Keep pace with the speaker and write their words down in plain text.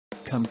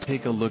Come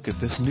take a look at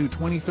this new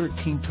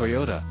 2013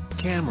 Toyota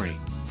Camry.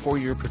 For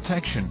your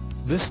protection,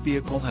 this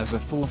vehicle has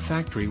a full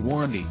factory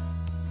warranty.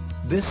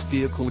 This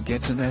vehicle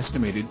gets an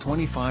estimated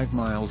 25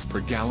 miles per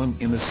gallon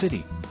in the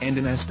city, and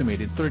an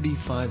estimated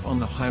 35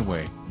 on the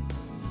highway.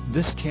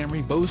 This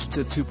Camry boasts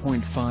a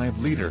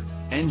 2.5-liter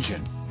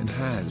engine, and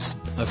has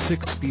a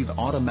 6-speed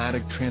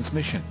automatic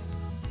transmission.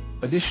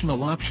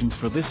 Additional options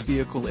for this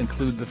vehicle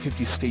include the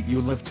 50-state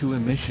ULEV2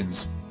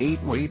 emissions,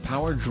 8-way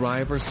power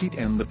driver seat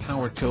and the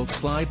power tilt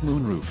slide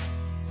moonroof.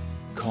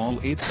 Call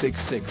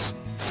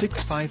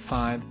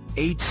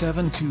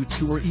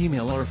 866-655-8722 or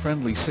email our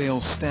friendly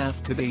sales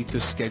staff today to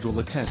schedule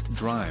a test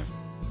drive.